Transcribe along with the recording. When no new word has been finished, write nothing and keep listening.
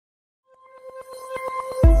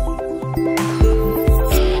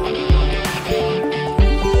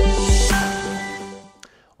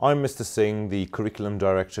I'm Mr. Singh, the Curriculum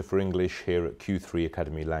Director for English here at Q3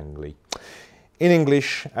 Academy Langley. In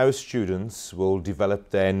English, our students will develop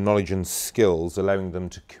their knowledge and skills, allowing them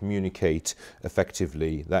to communicate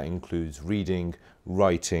effectively. That includes reading,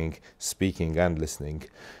 writing, speaking and listening.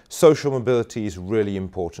 Social mobility is really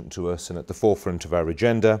important to us and at the forefront of our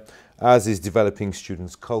agenda, as is developing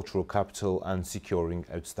students' cultural capital and securing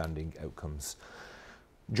outstanding outcomes.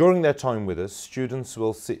 During their time with us, students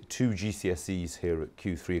will sit 2 GCSEs here at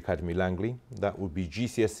Q3 Academy Langley. That would be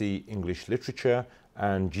GCSE English Literature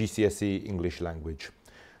and GCSE English Language.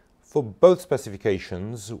 For both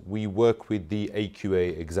specifications, we work with the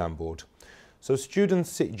AQA exam board. So students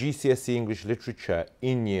sit GCSE English Literature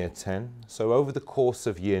in Year 10. So over the course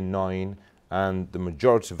of Year 9 and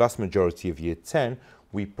the vast majority of Year 10,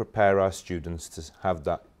 we prepare our students to have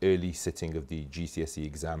that early sitting of the GCSE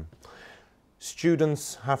exam.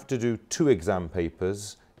 Students have to do 2 exam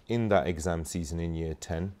papers in that exam season in Year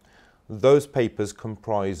 10. Those papers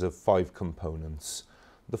comprise of 5 components.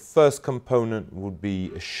 The first component would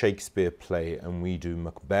be a Shakespeare play, and we do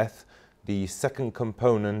Macbeth. The second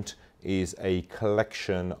component is a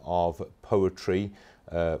collection of poetry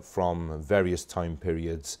from various time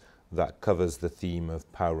periods that covers the theme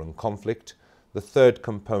of power and conflict. The third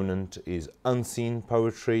component is unseen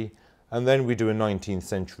poetry, and then we do a 19th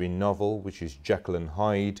century novel, which is Jekyll and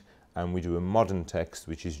Hyde, and we do a modern text,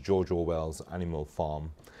 which is George Orwell's Animal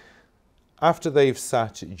Farm. After they've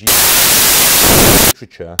sat GCSE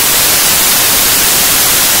Literature,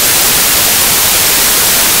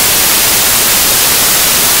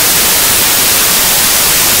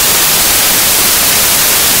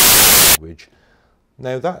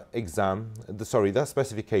 now that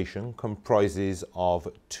specification comprises of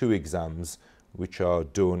 2 exams which are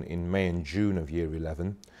done in May and June of Year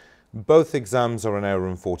 11. Both exams are 1 hour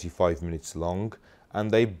and 45 minutes long, and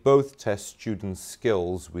they both test students'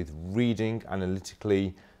 skills with reading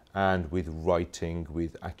analytically and with writing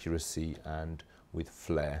with accuracy and with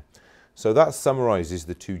flair. So that summarises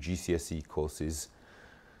the 2 GCSE courses.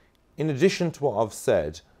 In addition to what I've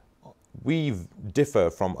said, we differ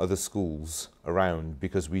from other schools around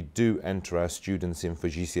because we do enter our students in for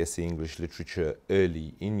GCSE English Literature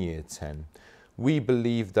early in Year 10. We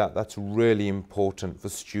believe that that's really important for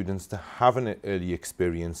students to have an early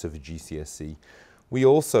experience of a GCSE. We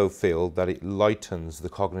also feel that it lightens the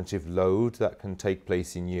cognitive load that can take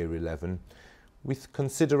place in Year 11. We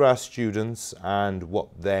consider our students and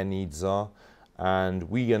what their needs are, and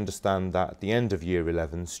we understand that at the end of Year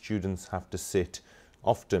 11, students have to sit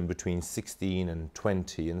often between 16 and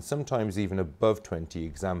 20 and sometimes even above 20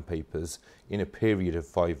 exam papers in a period of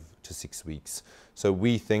 5 to 6 weeks. So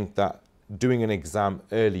we think that doing an exam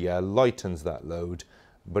earlier lightens that load,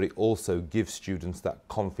 but it also gives students that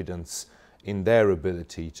confidence in their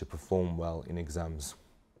ability to perform well in exams.